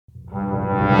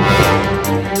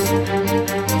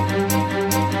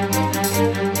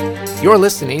You're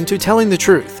listening to Telling the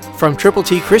Truth from Triple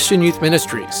T Christian Youth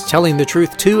Ministries, telling the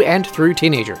truth to and through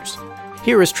teenagers.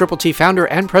 Here is Triple T founder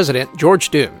and president, George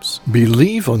Dooms.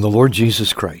 Believe on the Lord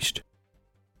Jesus Christ.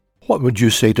 What would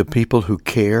you say to people who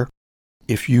care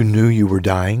if you knew you were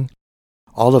dying?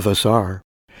 All of us are.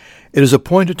 It is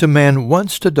appointed to man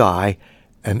once to die,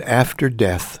 and after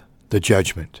death, the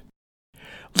judgment.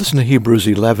 Listen to Hebrews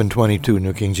 11:22,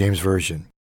 New King James Version.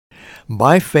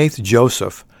 By faith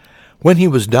Joseph, when he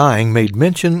was dying, made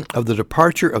mention of the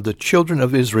departure of the children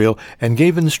of Israel and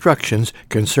gave instructions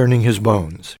concerning his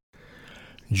bones.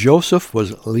 Joseph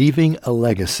was leaving a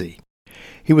legacy.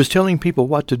 He was telling people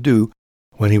what to do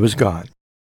when he was gone.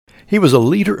 He was a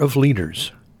leader of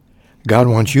leaders. God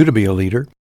wants you to be a leader,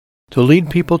 to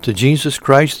lead people to Jesus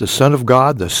Christ, the Son of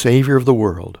God, the Savior of the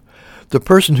world, the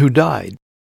person who died,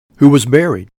 who was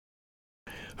buried,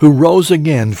 who rose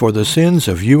again for the sins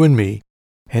of you and me,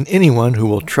 and anyone who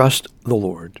will trust the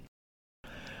Lord.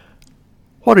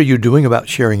 What are you doing about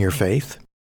sharing your faith?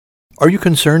 Are you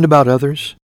concerned about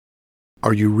others?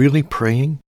 Are you really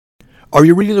praying? Are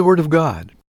you reading the Word of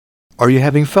God? Are you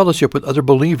having fellowship with other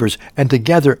believers? And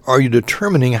together, are you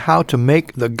determining how to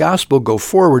make the gospel go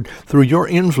forward through your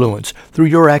influence, through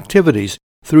your activities,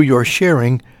 through your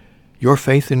sharing your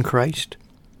faith in Christ?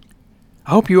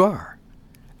 I hope you are.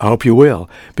 I hope you will,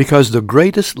 because the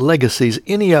greatest legacies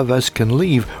any of us can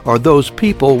leave are those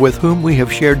people with whom we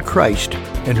have shared Christ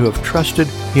and who have trusted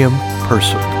Him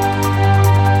personally.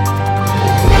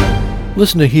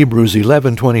 Listen to Hebrews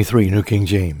 11:23, New King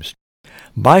James.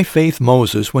 By faith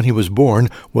Moses, when he was born,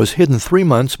 was hidden 3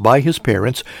 months by his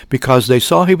parents because they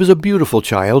saw he was a beautiful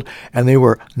child, and they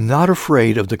were not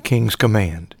afraid of the king's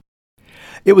command.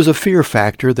 It was a fear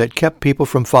factor that kept people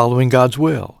from following God's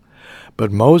will.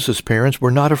 But Moses' parents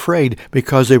were not afraid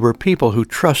because they were people who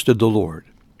trusted the Lord.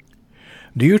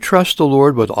 Do you trust the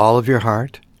Lord with all of your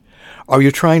heart? Are you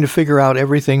trying to figure out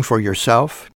everything for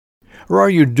yourself? Or are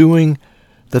you doing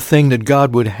the thing that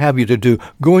God would have you to do,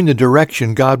 going the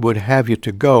direction God would have you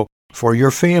to go for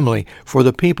your family, for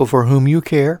the people for whom you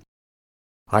care?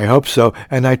 I hope so,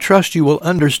 and I trust you will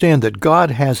understand that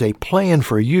God has a plan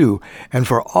for you and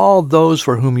for all those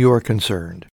for whom you are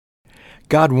concerned.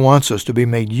 God wants us to be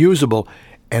made usable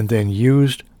and then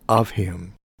used of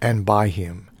Him and by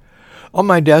Him. On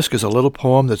my desk is a little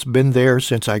poem that's been there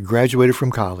since I graduated from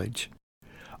college.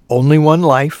 Only one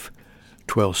life,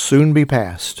 'twill soon be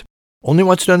past. Only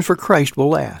what's done for Christ will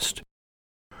last.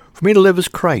 For me to live is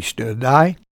Christ, and to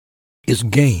die is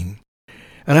gain.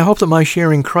 And I hope that my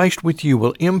sharing Christ with you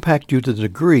will impact you to the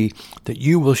degree that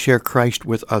you will share Christ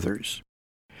with others.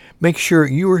 Make sure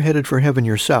you are headed for heaven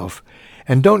yourself,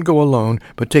 and don't go alone,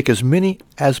 but take as many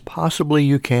as possibly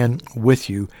you can with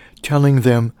you, telling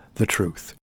them the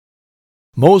truth.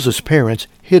 Moses' parents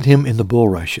hid him in the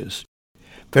bulrushes.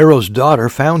 Pharaoh's daughter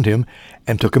found him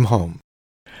and took him home.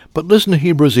 But listen to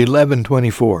Hebrews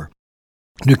 11:24,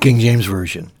 New King James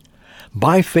Version.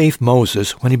 By faith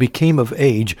Moses, when he became of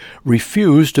age,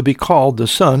 refused to be called the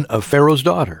son of Pharaoh's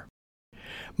daughter.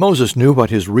 Moses knew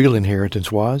what his real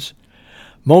inheritance was.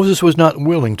 Moses was not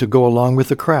willing to go along with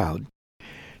the crowd.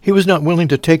 He was not willing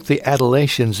to take the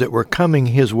adulations that were coming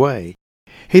his way.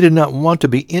 He did not want to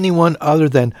be anyone other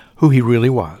than who he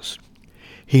really was.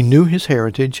 He knew his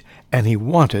heritage, and he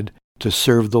wanted to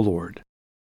serve the Lord.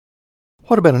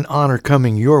 What about an honor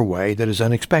coming your way that is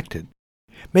unexpected?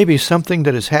 Maybe something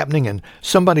that is happening and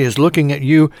somebody is looking at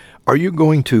you. Are you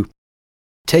going to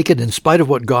take it in spite of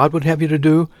what God would have you to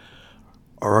do?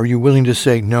 Or are you willing to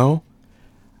say, no,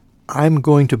 I'm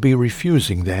going to be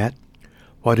refusing that,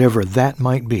 whatever that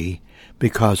might be,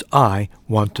 because I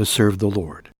want to serve the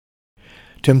Lord.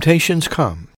 Temptations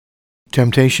come,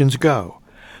 temptations go,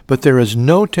 but there is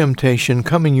no temptation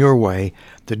coming your way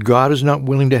that God is not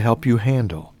willing to help you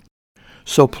handle.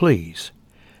 So please,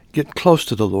 get close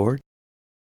to the Lord,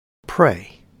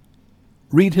 pray,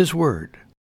 read His Word,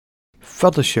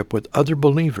 fellowship with other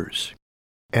believers,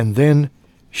 and then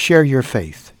share your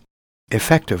faith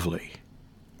effectively,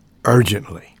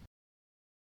 urgently.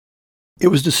 It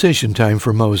was decision time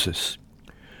for Moses.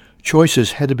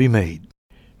 Choices had to be made,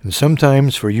 and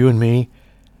sometimes for you and me,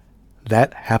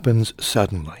 that happens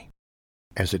suddenly,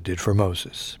 as it did for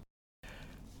Moses.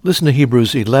 Listen to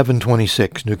Hebrews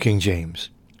 11:26, New King James.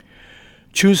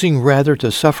 Choosing rather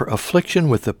to suffer affliction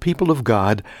with the people of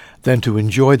God than to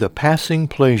enjoy the passing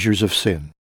pleasures of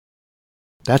sin.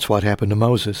 That's what happened to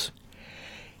Moses.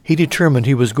 He determined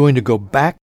he was going to go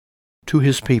back to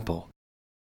his people.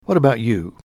 What about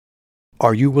you?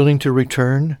 Are you willing to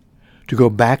return, to go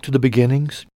back to the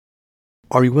beginnings?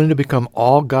 Are you willing to become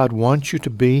all God wants you to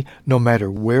be, no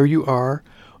matter where you are,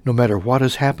 no matter what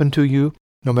has happened to you,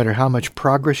 no matter how much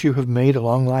progress you have made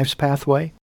along life's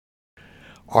pathway?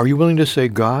 Are you willing to say,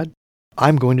 God,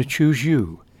 I'm going to choose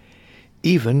you,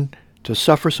 even to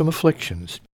suffer some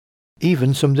afflictions,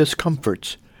 even some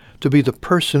discomforts, to be the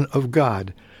person of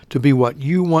God, to be what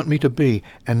you want me to be,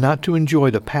 and not to enjoy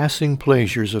the passing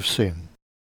pleasures of sin?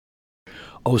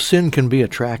 Oh, sin can be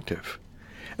attractive,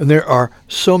 and there are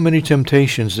so many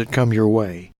temptations that come your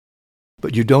way,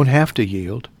 but you don't have to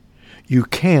yield. You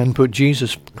can put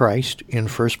Jesus Christ in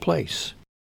first place.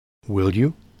 Will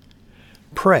you?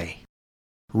 Pray.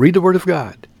 Read the Word of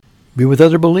God. Be with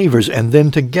other believers, and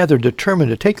then together determine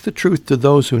to take the truth to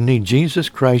those who need Jesus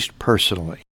Christ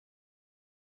personally.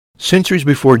 Centuries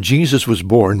before Jesus was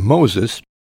born, Moses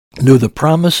knew the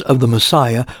promise of the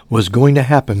Messiah was going to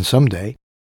happen someday.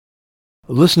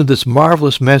 Listen to this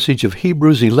marvelous message of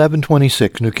Hebrews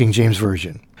 11:26, New King James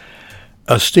Version.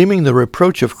 Esteeming the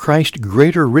reproach of Christ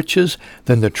greater riches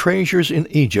than the treasures in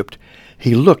Egypt,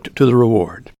 he looked to the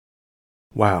reward.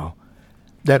 Wow,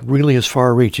 that really is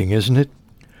far-reaching, isn't it?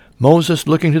 Moses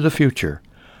looking to the future,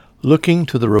 looking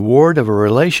to the reward of a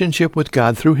relationship with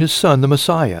God through his Son, the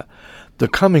Messiah, the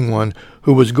coming one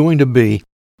who was going to be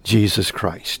Jesus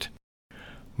Christ.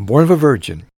 Born of a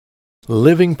virgin,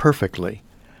 living perfectly,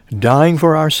 dying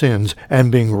for our sins,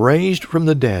 and being raised from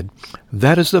the dead,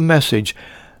 that is the message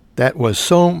that was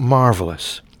so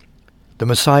marvelous. The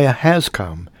Messiah has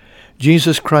come.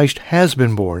 Jesus Christ has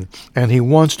been born, and he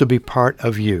wants to be part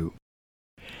of you.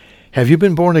 Have you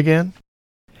been born again?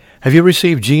 Have you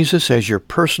received Jesus as your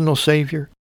personal Savior?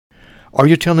 Are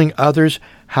you telling others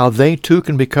how they too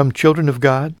can become children of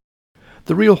God?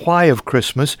 The real why of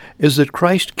Christmas is that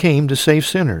Christ came to save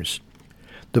sinners.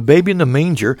 The baby in the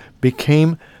manger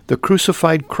became the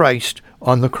crucified Christ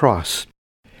on the cross,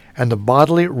 and the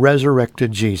bodily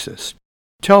resurrected Jesus.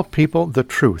 Tell people the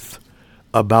truth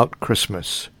about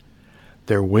Christmas.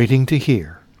 They're waiting to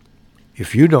hear.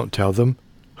 If you don't tell them,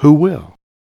 who will?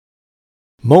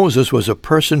 Moses was a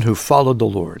person who followed the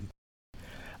Lord.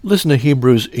 Listen to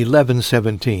Hebrews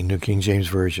 11:17, New King James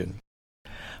Version.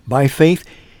 By faith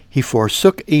he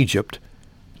forsook Egypt,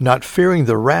 not fearing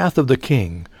the wrath of the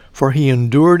king, for he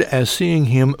endured as seeing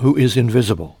him who is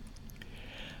invisible.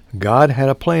 God had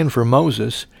a plan for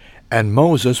Moses, and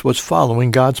Moses was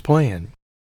following God's plan.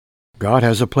 God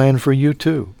has a plan for you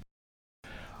too.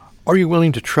 Are you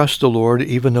willing to trust the Lord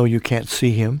even though you can't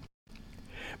see him?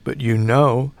 But you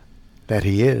know that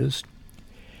he is.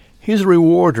 He's a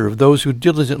rewarder of those who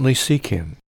diligently seek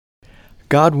him.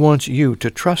 God wants you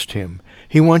to trust him.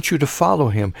 He wants you to follow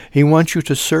him. He wants you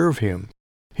to serve him.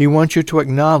 He wants you to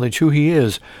acknowledge who he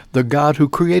is, the God who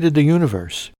created the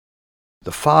universe,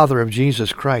 the Father of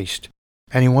Jesus Christ,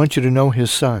 and he wants you to know his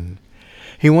Son.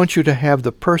 He wants you to have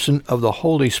the person of the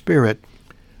Holy Spirit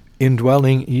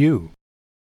indwelling you.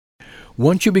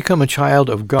 Once you become a child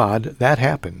of God, that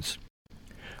happens.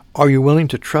 Are you willing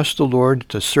to trust the Lord,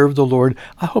 to serve the Lord?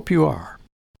 I hope you are.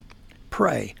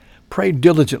 Pray. Pray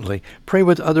diligently. Pray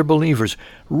with other believers.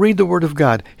 Read the Word of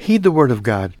God. Heed the Word of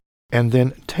God. And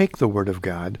then take the Word of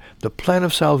God, the plan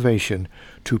of salvation,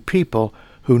 to people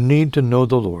who need to know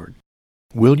the Lord.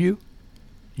 Will you?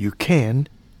 You can.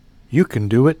 You can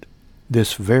do it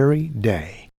this very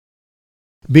day.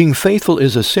 Being faithful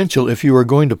is essential if you are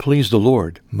going to please the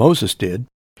Lord. Moses did.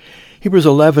 Hebrews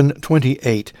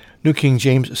 11:28, New King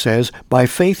James says, By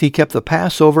faith he kept the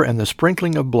Passover and the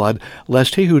sprinkling of blood,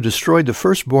 lest he who destroyed the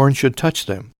firstborn should touch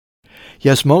them.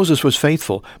 Yes, Moses was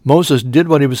faithful. Moses did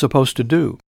what he was supposed to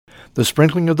do. The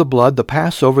sprinkling of the blood, the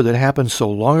Passover that happened so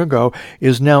long ago,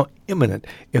 is now imminent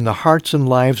in the hearts and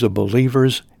lives of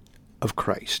believers of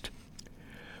Christ.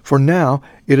 For now,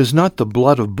 it is not the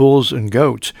blood of bulls and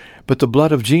goats, but the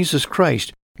blood of Jesus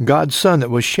Christ, God's Son, that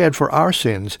was shed for our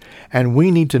sins, and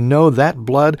we need to know that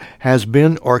blood has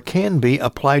been or can be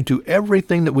applied to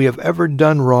everything that we have ever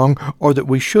done wrong or that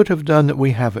we should have done that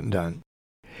we haven't done.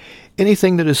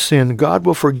 Anything that is sin, God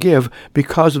will forgive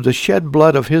because of the shed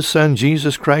blood of his Son,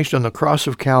 Jesus Christ, on the cross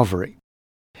of Calvary.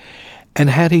 And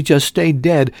had he just stayed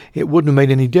dead, it wouldn't have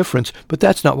made any difference, but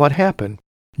that's not what happened.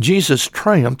 Jesus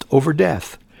triumphed over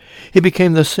death. He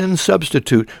became the sin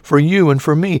substitute for you and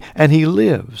for me, and he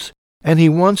lives. And he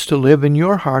wants to live in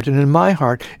your heart and in my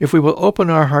heart if we will open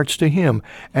our hearts to him,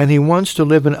 and he wants to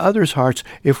live in others' hearts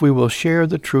if we will share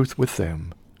the truth with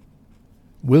them.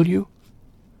 Will you?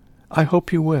 I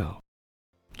hope you will.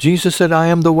 Jesus said, I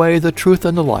am the way, the truth,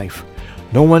 and the life.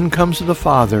 No one comes to the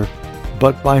Father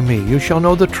but by me. You shall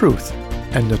know the truth,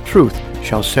 and the truth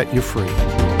shall set you free.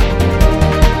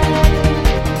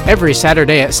 Every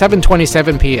Saturday at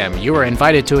 7:27 p.m., you are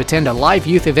invited to attend a live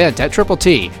youth event at Triple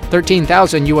T,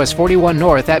 13,000 US 41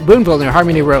 North at Boonville near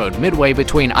Harmony Road, midway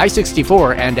between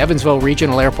I-64 and Evansville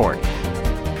Regional Airport.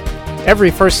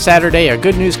 Every first Saturday, a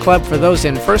Good News Club for those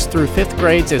in 1st through 5th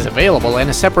grades is available in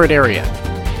a separate area.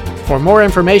 For more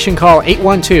information, call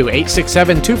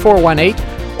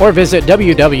 812-867-2418 or visit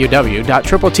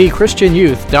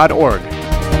www.tripletchristianyouth.org.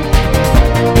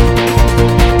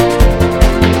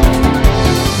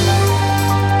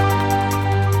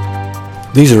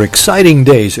 These are exciting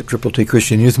days at Triple T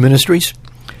Christian Youth Ministries.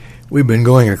 We've been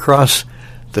going across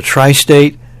the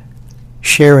tri-state,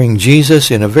 sharing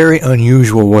Jesus in a very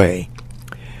unusual way.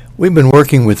 We've been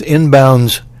working with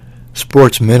Inbounds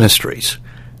Sports Ministries.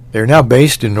 They're now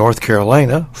based in North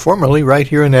Carolina, formerly right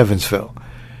here in Evansville.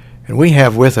 And we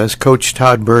have with us Coach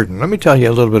Todd Burden. Let me tell you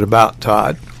a little bit about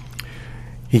Todd.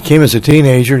 He came as a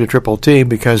teenager to Triple T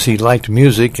because he liked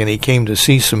music, and he came to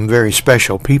see some very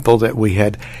special people that we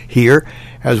had here,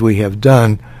 as we have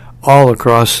done all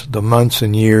across the months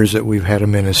and years that we've had a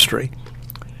ministry.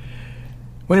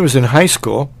 When he was in high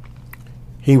school,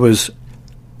 he was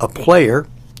a player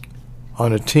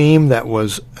on a team that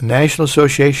was a National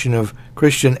Association of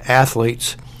Christian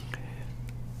Athletes,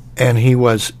 and he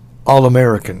was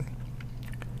All-American.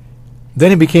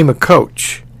 Then he became a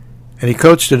coach, and he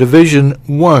coached a Division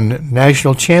I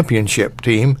national championship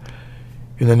team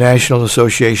in the National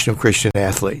Association of Christian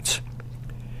Athletes.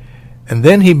 And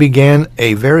then he began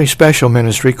a very special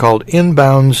ministry called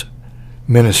Inbounds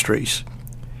Ministries.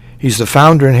 He's the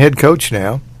founder and head coach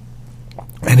now,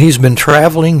 and he's been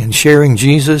traveling and sharing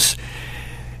Jesus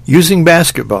using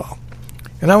basketball.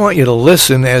 And I want you to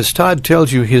listen as Todd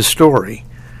tells you his story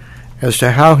as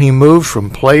to how he moved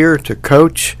from player to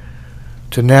coach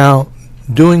to now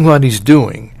doing what he's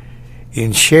doing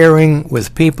in sharing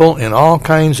with people in all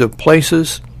kinds of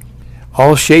places,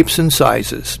 all shapes and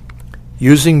sizes,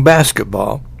 using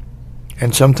basketball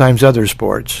and sometimes other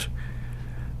sports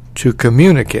to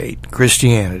communicate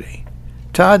Christianity.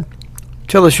 Todd,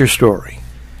 tell us your story.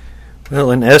 Well,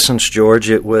 in essence,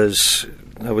 George, I was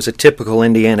a typical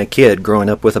Indiana kid growing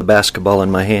up with a basketball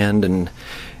in my hand and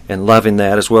loving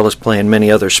that, as well as playing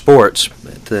many other sports.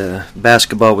 But the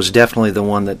basketball was definitely the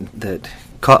one that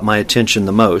caught my attention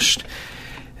the most.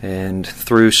 And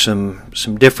through some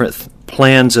different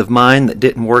plans of mine that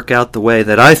didn't work out the way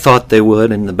that I thought they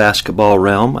would in the basketball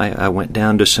realm, I went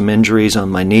down to some injuries on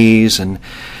my knees and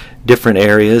different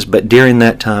areas. But during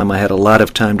that time, I had a lot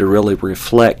of time to really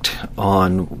reflect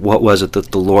on what was it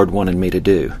that the Lord wanted me to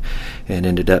do, and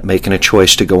ended up making a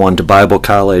choice to go on to Bible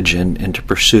college and to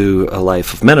pursue a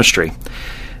life of ministry.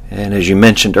 And as you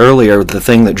mentioned earlier, the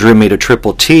thing that drew me to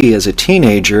Triple T as a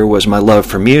teenager was my love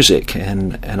for music,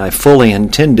 and I fully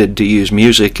intended to use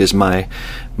music as my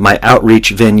outreach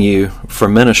venue for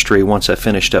ministry once I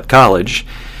finished up college.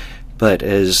 But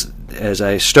as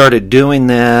I started doing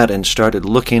that and started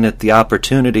looking at the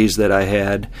opportunities that I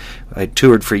had, I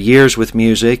toured for years with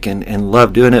music and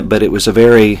loved doing it, but it was a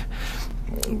very,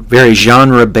 very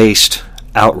genre-based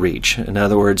outreach. In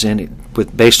other words,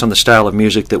 based on the style of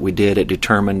music that we did, it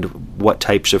determined what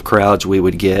types of crowds we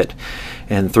would get.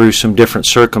 And through some different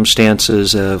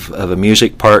circumstances of a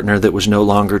music partner that was no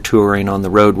longer touring on the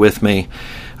road with me,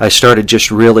 I started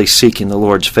just really seeking the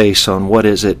Lord's face on what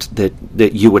is it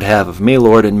that you would have of me,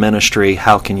 Lord, in ministry.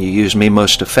 How can you use me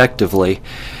most effectively?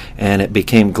 And it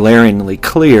became glaringly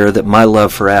clear that my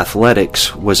love for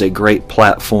athletics was a great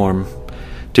platform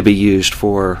to be used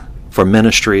for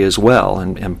ministry as well.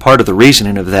 And part of the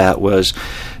reasoning of that was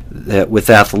that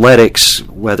with athletics,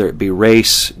 whether it be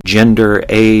race, gender,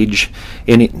 age,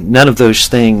 none of those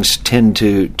things tend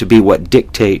to be what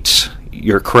dictates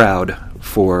your crowd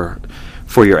for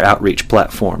your outreach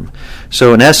platform.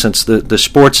 So in essence, the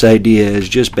sports idea is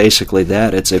just basically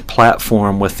that. It's a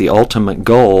platform with the ultimate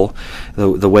goal.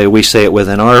 The way we say it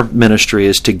within our ministry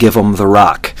is to give them the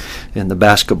rock. In the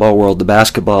basketball world, the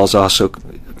basketball is also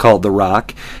called the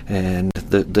rock, and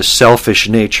the selfish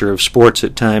nature of sports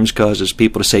at times causes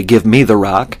people to say, give me the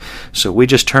rock. So we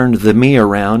just turned the me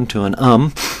around to an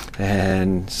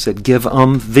and said, give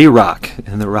the rock,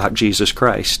 and the rock Jesus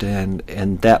Christ. And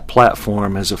that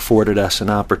platform has afforded us an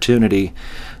opportunity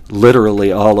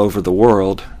literally all over the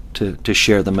world to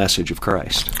share the message of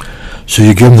Christ. So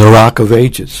you give them the Rock of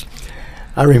Ages.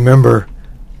 I remember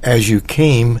as you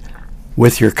came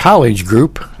with your college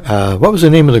group, what was the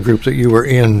name of the group that you were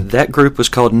in? That group was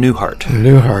called New Heart.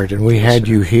 New Heart, and we had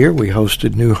you here. We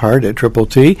hosted New Heart at Triple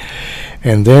T,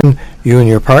 and then you and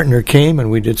your partner came,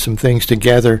 and we did some things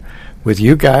together with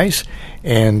you guys,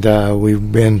 and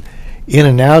we've been in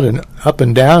and out and up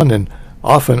and down and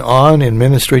off and on in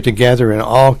ministry together in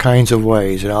all kinds of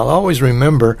ways. And I'll always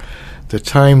remember the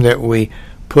time that we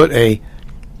put a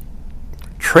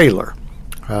trailer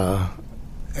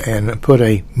and put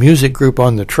a music group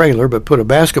on the trailer, but put a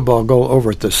basketball goal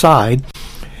over at the side,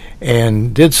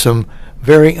 and did some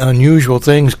very unusual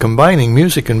things combining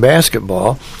music and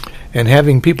basketball, and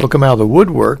having people come out of the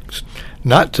woodworks,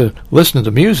 not to listen to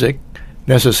the music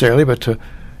necessarily, but to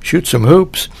shoot some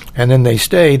hoops. And then they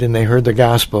stayed and they heard the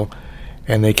gospel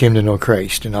and they came to know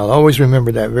Christ. And I'll always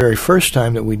remember that very first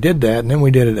time that we did that, and then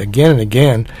we did it again and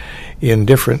again in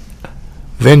different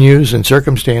venues and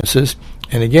circumstances.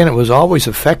 And again, it was always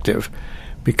effective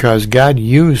because God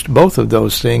used both of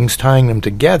those things, tying them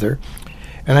together.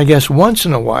 And I guess once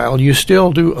in a while you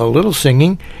still do a little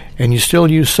singing, and you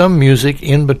still use some music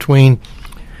in between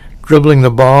dribbling the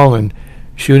ball and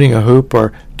shooting a hoop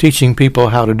or teaching people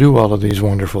how to do all of these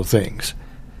wonderful things.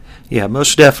 Yeah,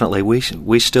 most definitely.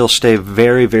 We still stay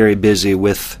very, very busy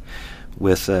with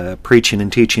preaching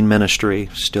and teaching ministry,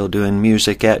 still doing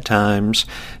music at times,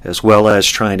 as well as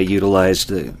trying to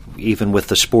utilize even with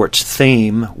the sports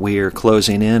theme, we're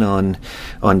closing in on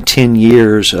 10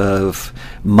 years of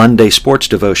Monday sports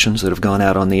devotions that have gone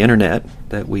out on the internet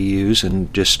that we use,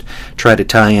 and just try to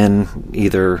tie in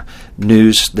either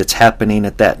news that's happening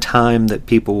at that time that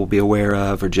people will be aware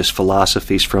of, or just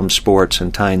philosophies from sports,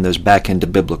 and tying those back into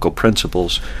biblical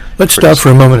principles. Let's stop for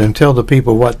a moment and tell the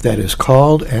people what that is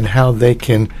called and how they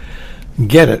can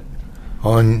get it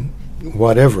on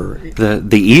whatever. The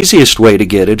easiest way to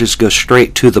get it is go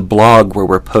straight to the blog where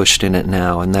we're posting it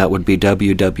now, and that would be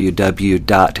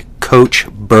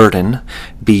www.coachburden,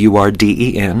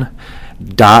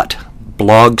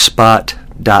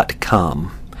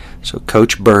 BURDEN.blogspot.com. So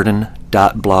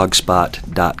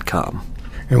coachburden.blogspot.com.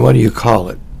 And what do you call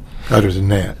it other than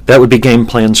that? That would be Game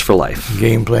Plans for Life.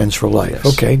 Game Plans for Life.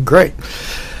 Yes. Okay, great.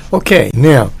 Okay,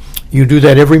 now, you do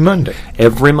that every Monday.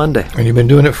 Every Monday. And you've been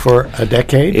doing it for a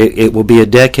decade? It will be a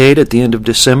decade at the end of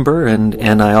December,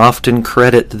 and I often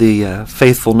credit the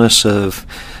faithfulness of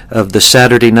the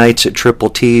Saturday nights at Triple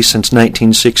T since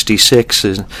 1966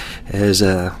 as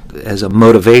a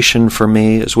motivation for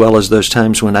me, as well as those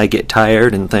times when I get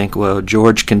tired and think, well,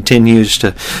 George continues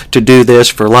to do this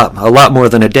for a lot more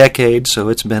than a decade, so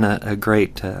it's been a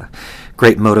great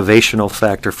motivational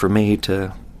factor for me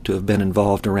to have been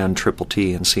involved around Triple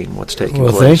T and seeing what's taking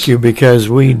place. Well, thank you, because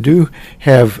we do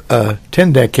have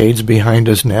 10 decades behind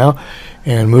us now,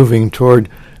 and moving toward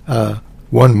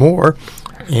one more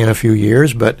in a few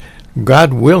years. But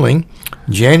God willing,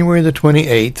 January the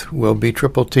 28th will be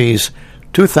Triple T's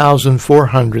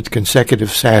 2,400th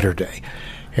consecutive Saturday.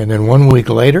 And then 1 week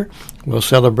later, we'll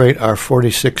celebrate our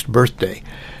 46th birthday.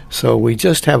 So we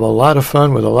just have a lot of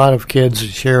fun with a lot of kids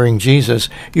sharing Jesus,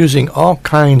 using all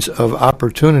kinds of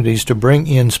opportunities to bring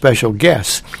in special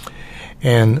guests.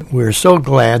 And we're so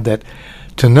glad that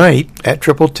tonight at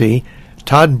Triple T,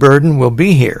 Todd Burden will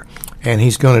be here. And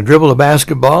he's going to dribble a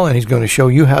basketball, and he's going to show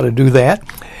you how to do that.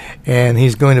 And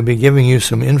he's going to be giving you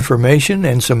some information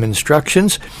and some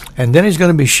instructions. And then he's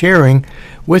going to be sharing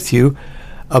with you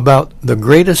about the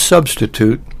greatest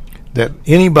substitute that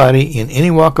anybody in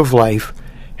any walk of life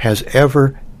has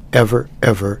ever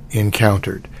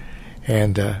encountered.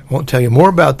 And I won't tell you more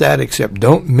about that, except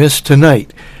don't miss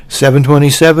tonight.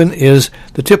 7:27 is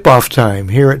the tip-off time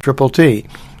here at Triple T.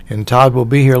 And Todd will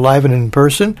be here live and in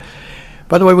person.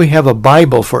 By the way, we have a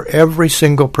Bible for every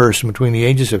single person between the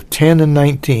ages of 10 and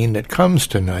 19 that comes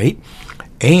tonight.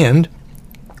 And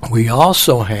we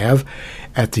also have,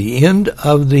 at the end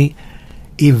of the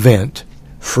event,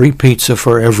 free pizza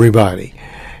for everybody.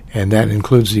 And that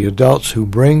includes the adults who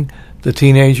bring the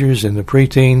teenagers and the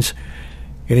preteens.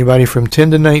 Anybody from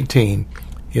 10 to 19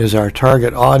 is our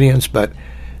target audience, but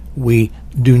we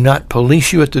do not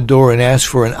police you at the door and ask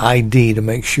for an ID to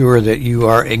make sure that you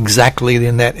are exactly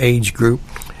in that age group.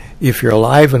 If you're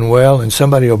alive and well and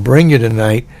somebody will bring you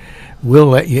tonight, we'll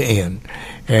let you in.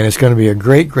 And it's going to be a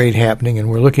great, great happening, and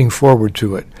we're looking forward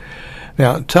to it.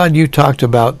 Now, Todd, you talked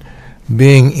about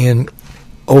being in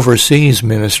overseas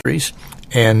ministries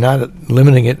and not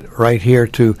limiting it right here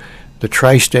to the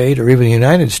tri-state or even the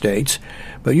United States,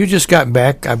 but you just got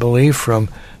back, I believe, from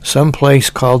some place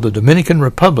called the Dominican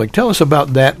Republic. Tell us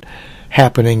about that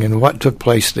happening and what took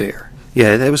place there.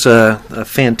 Yeah, it was a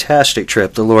fantastic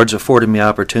trip. The Lord's afforded me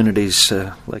opportunities,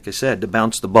 like I said, to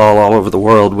bounce the ball all over the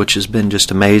world, which has been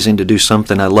just amazing, to do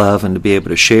something I love and to be able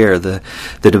to share. The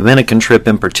Dominican trip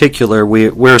in particular,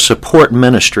 we're a support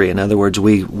ministry. In other words,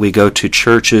 we go to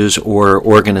churches or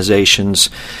organizations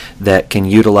that can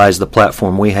utilize the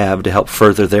platform we have to help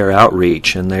further their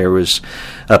outreach. And there was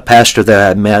a pastor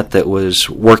that I met that was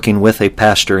working with a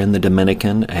pastor in the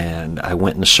Dominican, and I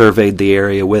went and surveyed the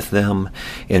area with them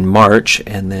in March.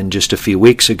 And then just a few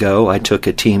weeks ago, I took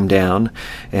a team down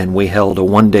and we held a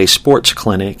one-day sports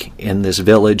clinic in this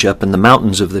village up in the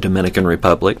mountains of the Dominican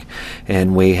Republic.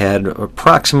 And we had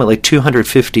approximately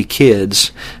 250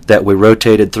 kids that we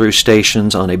rotated through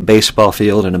stations on a baseball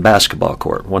field and a basketball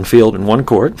court. One field and one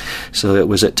court. So it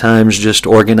was at times just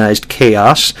organized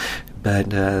chaos. But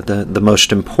the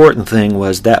most important thing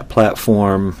was that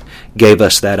platform gave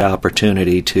us that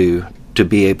opportunity to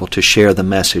be able to share the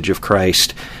message of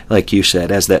Christ, like you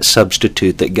said, as that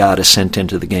substitute that God has sent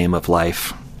into the game of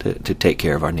life to take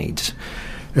care of our needs.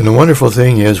 And the wonderful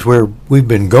thing is where we've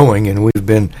been going, and we've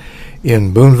been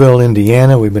in Boonville,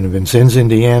 Indiana, we've been in Vincennes,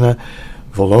 Indiana,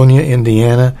 Valonia,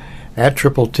 Indiana, at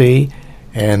Triple T,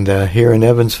 and here in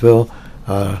Evansville.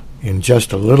 In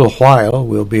just a little while,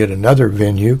 we'll be at another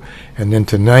venue, and then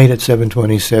tonight at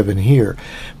 727 here.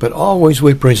 But always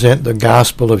we present the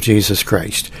gospel of Jesus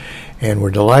Christ. And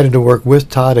we're delighted to work with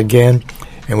Todd again,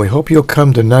 and we hope you'll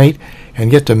come tonight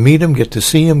and get to meet him, get to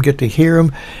see him, get to hear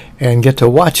him, and get to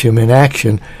watch him in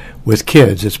action with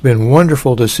kids. It's been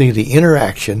wonderful to see the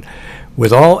interaction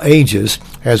with all ages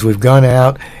as we've gone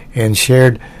out and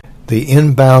shared the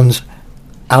inbounds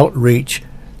outreach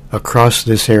across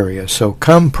this area. So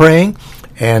come praying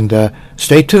and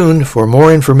stay tuned for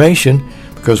more information,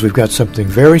 because we've got something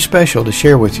very special to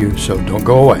share with you, so don't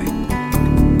go away.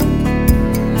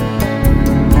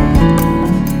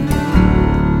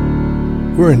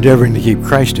 We're endeavoring to keep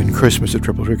Christ in Christmas at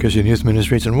Triple T Christian Youth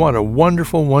Ministries, and what a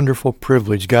wonderful, wonderful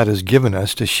privilege God has given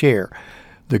us to share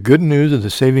the good news of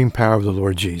the saving power of the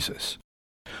Lord Jesus.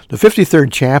 The 53rd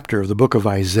chapter of the book of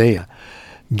Isaiah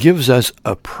gives us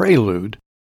a prelude,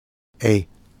 an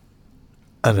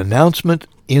announcement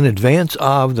in advance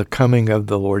of the coming of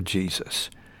the Lord Jesus.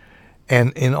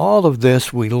 And in all of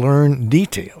this, we learn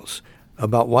details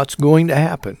about what's going to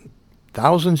happen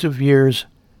thousands of years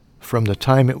from the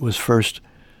time it was first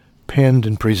penned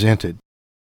and presented.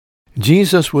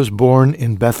 Jesus was born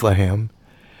in Bethlehem.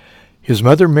 His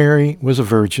mother Mary was a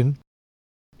virgin.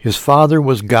 His father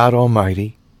was God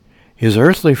Almighty. His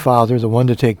earthly father, the one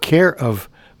to take care of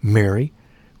Mary,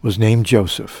 was named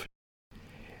Joseph.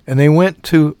 And they went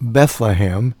to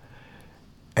Bethlehem,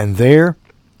 and there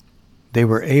they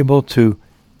were able to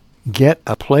get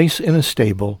a place in a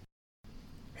stable,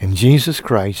 and Jesus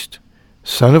Christ,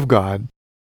 Son of God,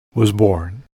 was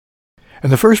born.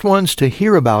 And the first ones to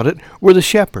hear about it were the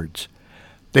shepherds.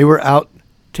 They were out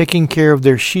taking care of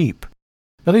their sheep.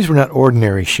 Now, these were not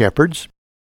ordinary shepherds.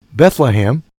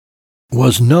 Bethlehem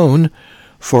was known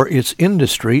for its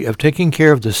industry of taking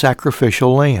care of the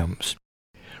sacrificial lambs.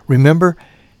 Remember,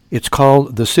 it's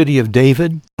called the city of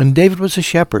David, and David was a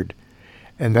shepherd,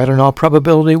 and that in all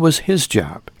probability was his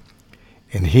job.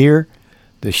 And here,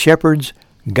 the shepherds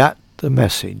got the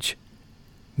message.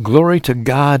 Glory to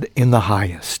God in the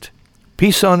highest.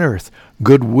 Peace on earth,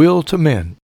 goodwill to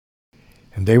men.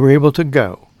 And they were able to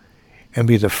go and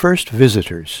be the first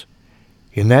visitors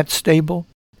in that stable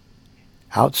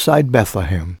outside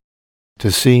Bethlehem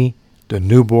to see the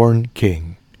newborn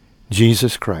King,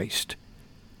 Jesus Christ,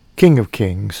 King of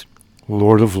kings,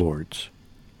 Lord of lords.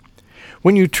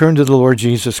 When you turn to the Lord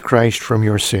Jesus Christ from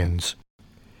your sins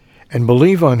and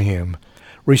believe on him,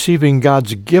 receiving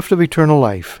God's gift of eternal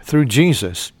life through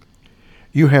Jesus,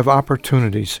 you have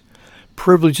opportunities,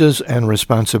 privileges, and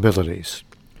responsibilities.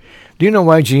 Do you know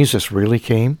why Jesus really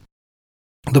came?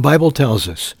 The Bible tells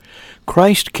us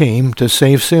Christ came to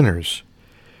save sinners.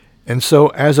 And so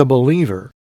as a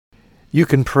believer, you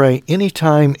can pray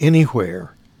anytime,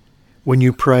 anywhere, when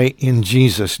you pray in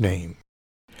Jesus' name.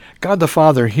 God the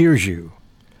Father hears you.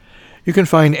 You can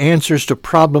find answers to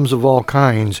problems of all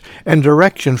kinds and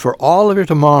direction for all of your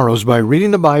tomorrows by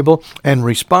reading the Bible and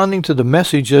responding to the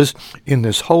messages in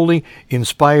this holy,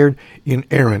 inspired,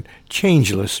 inerrant,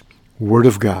 changeless Word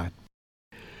of God.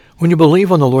 When you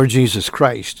believe on the Lord Jesus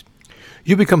Christ,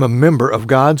 you become a member of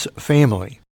God's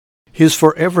family, His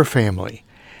forever family,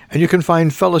 and you can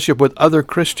find fellowship with other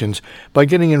Christians by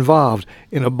getting involved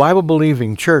in a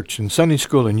Bible-believing church and Sunday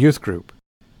school and youth group.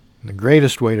 And the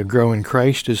greatest way to grow in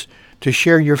Christ is to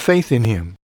share your faith in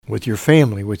Him with your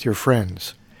family, with your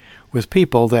friends, with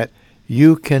people that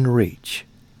you can reach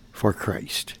for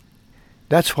Christ.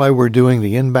 That's why we're doing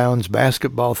the Inbounds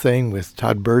basketball thing with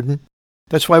Todd Burden.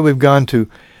 That's why we've gone to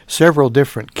several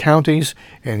different counties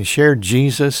and shared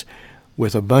Jesus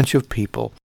with a bunch of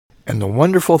people. And the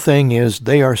wonderful thing is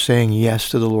they are saying yes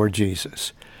to the Lord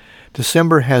Jesus.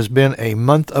 December has been a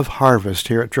month of harvest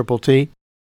here at Triple T,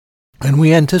 and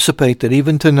we anticipate that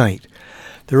even tonight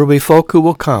there will be folk who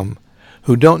will come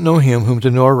who don't know him whom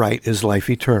to know aright is life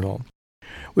eternal.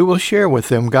 We will share with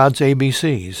them God's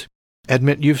ABCs.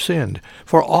 Admit you've sinned,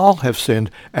 for all have sinned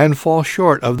and fall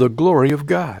short of the glory of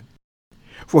God.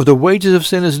 For the wages of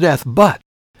sin is death, but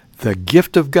the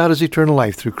gift of God is eternal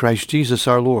life through Christ Jesus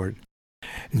our Lord.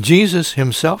 Jesus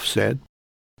himself said,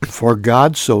 "For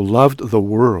God so loved the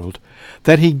world,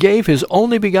 that he gave his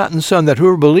only begotten Son, that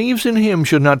whoever believes in him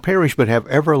should not perish but have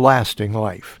everlasting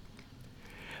life."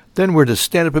 Then we're to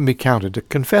stand up and be counted, to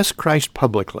confess Christ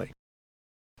publicly.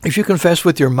 If you confess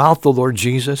with your mouth the Lord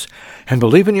Jesus, and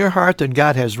believe in your heart that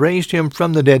God has raised him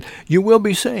from the dead, you will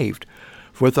be saved.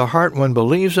 For with the heart one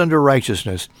believes unto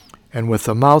righteousness, and with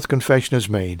the mouth confession is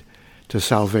made to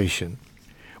salvation.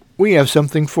 We have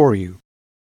something for you.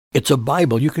 It's a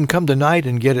Bible. You can come tonight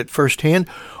and get it firsthand,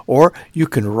 or you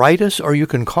can write us, or you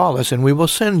can call us, and we will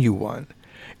send you one.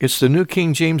 It's the New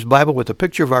King James Bible with a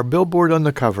picture of our billboard on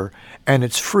the cover, and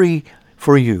it's free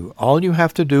for you. All you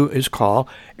have to do is call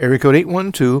area code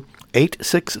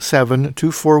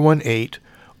 812-867-2418,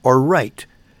 or write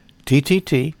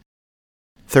TTT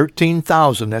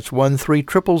 13,000, that's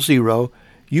 13000,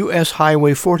 U.S.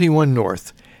 Highway 41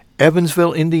 North,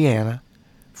 Evansville, Indiana,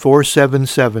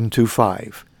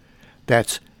 47725.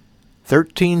 That's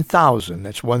 13,000,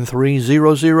 that's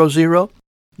 13000,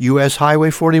 U.S. Highway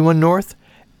 41 North,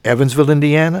 Evansville,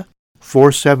 Indiana,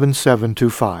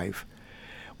 47725.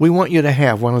 We want you to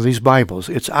have one of these Bibles.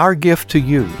 It's our gift to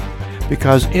you,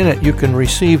 because in it you can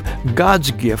receive God's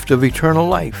gift of eternal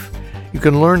life. You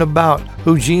can learn about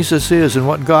who Jesus is and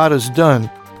what God has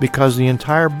done, because the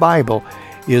entire Bible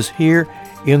is here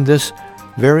in this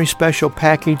very special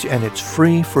package, and it's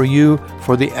free for you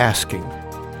for the asking.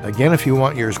 Again, if you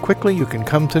want yours quickly, you can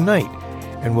come tonight,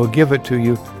 and we'll give it to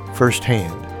you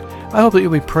firsthand. I hope that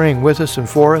you'll be praying with us and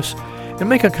for us, and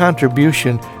make a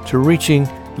contribution to reaching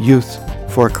youth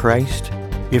for Christ.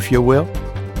 If you will,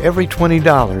 every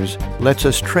 $20 lets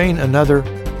us train another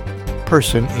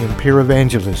person in peer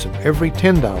evangelism. Every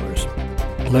 $10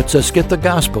 lets us get the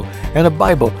gospel and a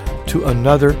Bible to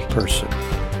another person.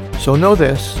 So know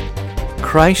this,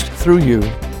 Christ through you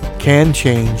can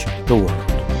change the world.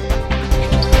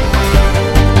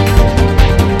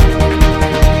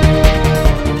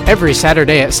 Every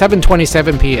Saturday at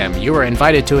 7:27 p.m., you are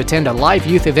invited to attend a live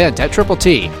youth event at Triple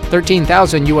T,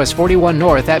 13,000 U.S. 41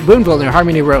 North at Boonville near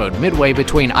Harmony Road, midway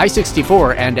between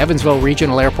I-64 and Evansville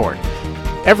Regional Airport.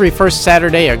 Every first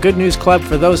Saturday, a Good News Club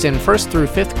for those in 1st through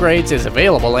 5th grades is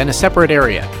available in a separate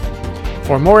area.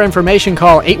 For more information,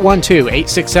 call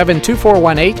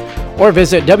 812-867-2418 or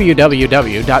visit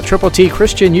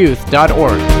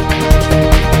www.tripletchristianyouth.org.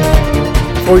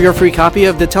 For your free copy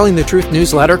of the Telling the Truth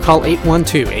newsletter, call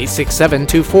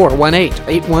 812-867-2418,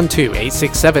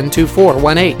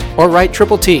 812-867-2418, or write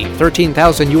Triple T,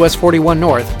 13,000 U.S. 41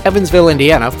 North, Evansville,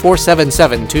 Indiana,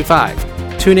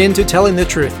 47725. Tune in to Telling the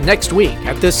Truth next week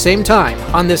at this same time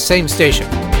on this same station.